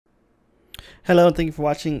Hello and thank you for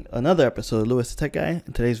watching another episode of Lewis the Tech Guy.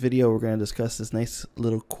 In today's video, we're going to discuss this nice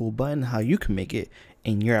little cool button, how you can make it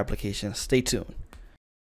in your application. Stay tuned.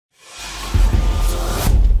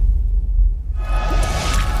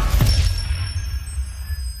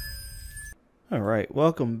 Alright,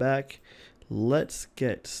 welcome back. Let's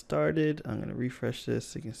get started. I'm going to refresh this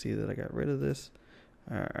so you can see that I got rid of this.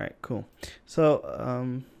 Alright, cool.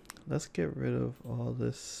 So, let's get rid of all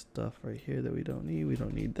this stuff right here that we don't need. We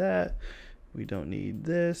don't need that. We don't need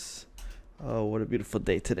this. Oh, what a beautiful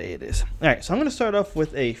day today it is. All right, so I'm going to start off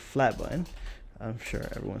with a flat button. I'm sure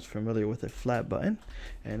everyone's familiar with a flat button.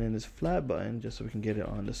 And in this flat button, just so we can get it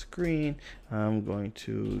on the screen, I'm going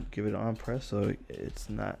to give it on press so it's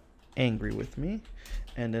not angry with me.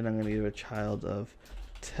 And then I'm going to give it a child of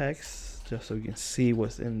text just so we can see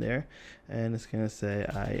what's in there. And it's going to say,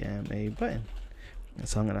 I am a button. And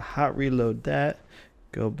so I'm going to hot reload that,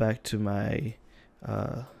 go back to my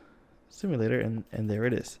simulator, and there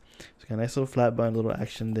it is. It's got a nice little flat button, little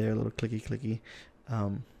action there, a little clicky.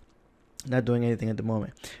 Not doing anything at the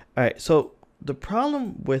moment. All right, so the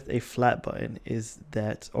problem with a flat button is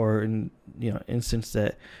that, or in instance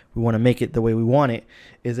that we want to make it the way we want it,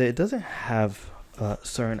 is that it doesn't have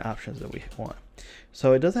certain options that we want.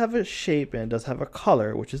 So it does have a shape and it does have a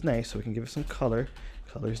color, which is nice. So we can give it some color,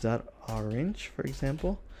 colors.orange, for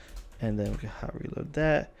example, and then we can hot reload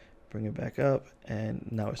that. Bring it back up, and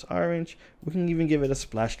now it's orange. We can even give it a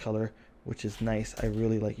splash color, which is nice. I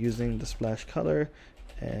really like using the splash color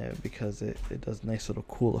because it does a nice little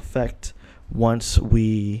cool effect once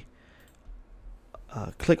we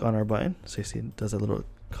click on our button. So you see it does a little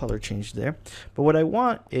color change there. But what I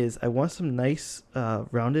want is I want some nice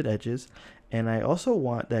rounded edges, and I also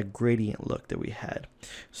want that gradient look that we had.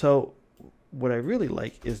 So what I really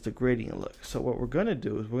like is the gradient look. So what we're going to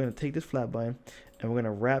do is we're going to take this flat button and we're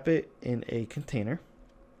going to wrap it in a container.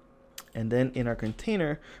 And then in our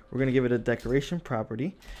container, we're going to give it a decoration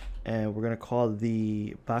property, and we're going to call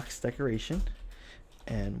the box decoration.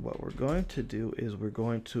 And what we're going to do is we're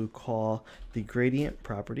going to call the gradient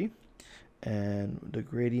property. And the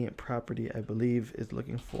gradient property, I believe, is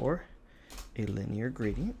looking for a linear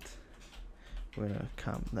gradient. We're going to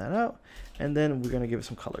comment that out. And then we're going to give it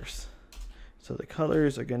some colors. So the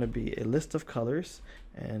colors are going to be a list of colors,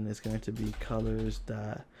 and it's going to be colors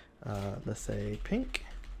that, let's say pink,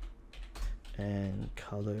 and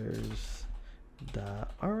colors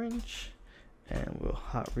dot orange, and we'll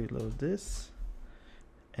hot reload this.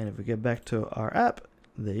 And if we get back to our app,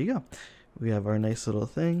 there you go. We have our nice little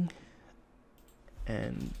thing.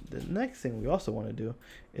 And the next thing we also want to do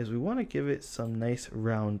is we want to give it some nice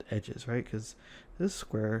round edges, right? Because this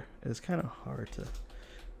square is kind of hard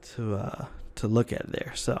to look at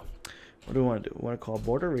there. So what do we want to do? We want to call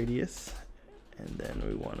border radius, and then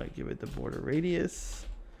we want to give it the border radius.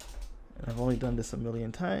 And I've only done this a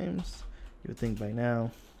million times. You would think by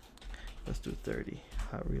now. Let's do 30.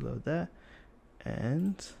 Hot reload that,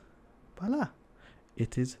 and voila,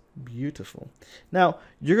 it is beautiful. Now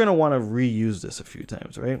you're gonna want to reuse this a few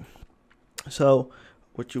times, right? So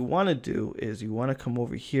what you want to do is you want to come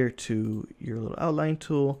over here to your little outline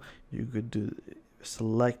tool. You could do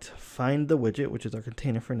select find the widget, which is our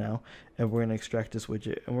container for now, and we're going to extract this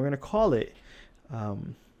widget, and we're going to call it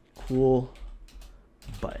cool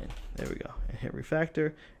button. There we go, and hit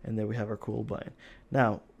refactor, and there we have our cool button.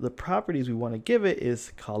 Now the properties we want to give it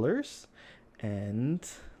is colors, and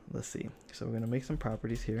let's see, so we're going to make some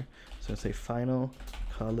properties here. So say final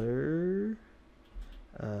color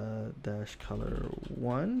dash color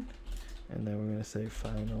 1, and then we're going to say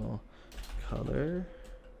final color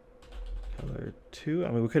 2. I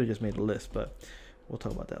mean, we could have just made a list, but we'll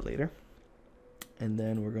talk about that later. And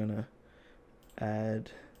then we're gonna add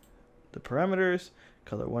the parameters,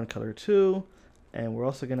 color 1, color 2, and we're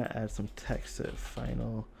also gonna add some text to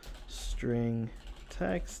final string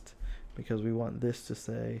text, because we want this to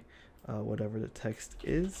say whatever the text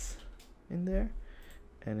is in there.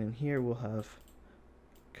 And in here we'll have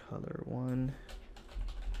color 1,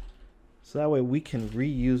 so that way we can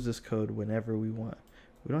reuse this code whenever we want.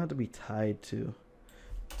 We don't have to be tied to,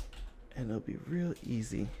 and it'll be real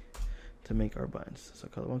easy to make our buttons. So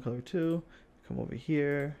color 1, color 2, come over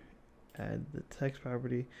here, add the text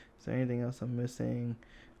property. Is there anything else I'm missing?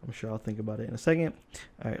 I'm sure I'll think about it in a second.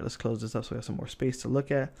 All right, let's close this up so we have some more space to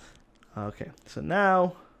look at. Okay, so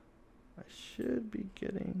now I should be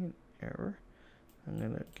getting an error. I'm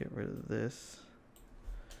gonna get rid of this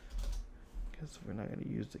because we're not gonna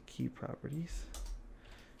use the key properties.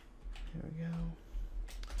 Here we go.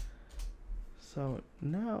 So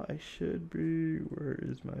now I should be, where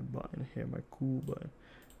is my button here, my cool button?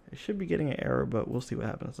 I should be getting an error, but we'll see what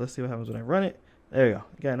happens. Let's see what happens when I run it. There you go.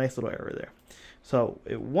 You got a nice little error there. So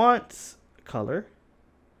it wants color.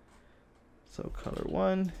 So color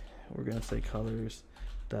 1, we're going to say colors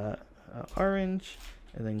dot orange,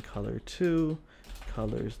 and then color 2,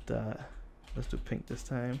 colors dot, let's do pink this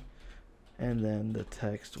time, and then the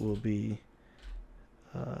text will be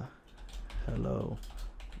hello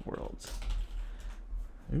world.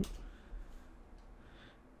 Oop.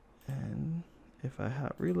 And if I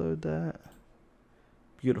hot reload that,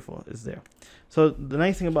 beautiful, is there. So the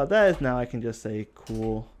nice thing about that is now I can just say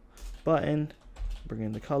cool button, bring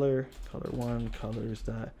in the color 1, colors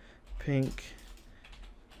dot pink,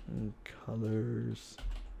 and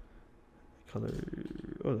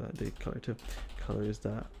oh, I did color 2, colors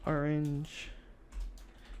dot orange,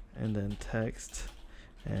 and then text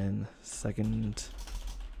and second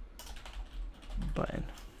button.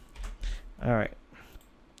 All right,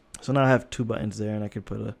 so now I have 2 buttons there, and I could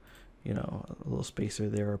put a little spacer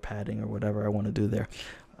there or padding or whatever I want to do there.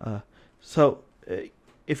 So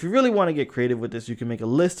if you really want to get creative with this, you can make a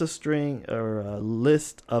list of string or a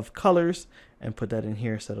list of colors and put that in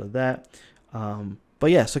here instead of that.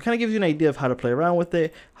 But yeah, so it kind of gives you an idea of how to play around with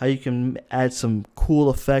it, how you can add some cool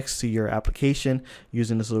effects to your application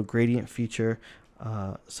using this little gradient feature.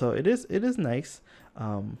 So it is nice.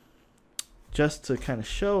 Just to kind of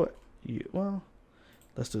show you, well,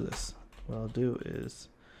 let's do this. What I'll do is,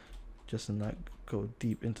 just to not go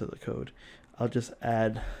deep into the code, I'll just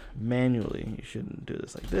add manually. You shouldn't do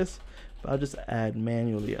this like this, but I'll just add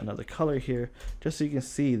manually another color here, just so you can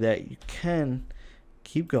see that you can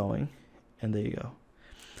keep going. And there you go.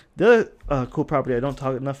 The other cool property I don't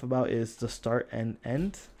talk enough about is the start and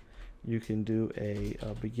end. You can do a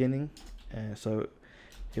beginning, and so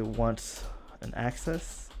it wants an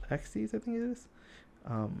axis, I think it is.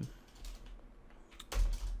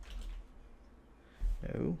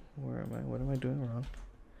 No, where am I? What am I doing wrong?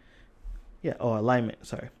 Yeah, oh, alignment,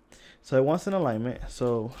 sorry. So it wants an alignment.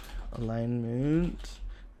 So alignment,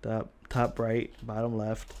 top right, bottom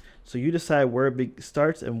left. So you decide where it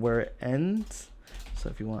starts and where it ends. So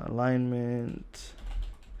if you want alignment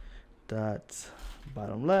dot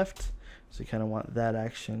bottom left, so you kind of want that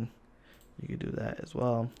action, you could do that as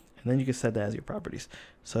well. And then you can set that as your properties.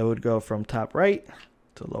 So it would go from top right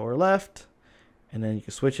to lower left, and then you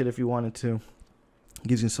can switch it if you wanted to. It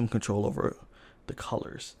gives you some control over the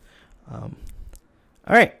colors. All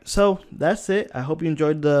right, so that's it. I hope you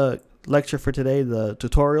enjoyed the lecture for today, the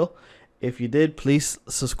tutorial. If you did, please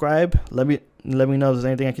subscribe. Let me know if there's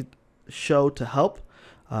anything I could show to help.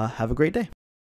 Have a great day.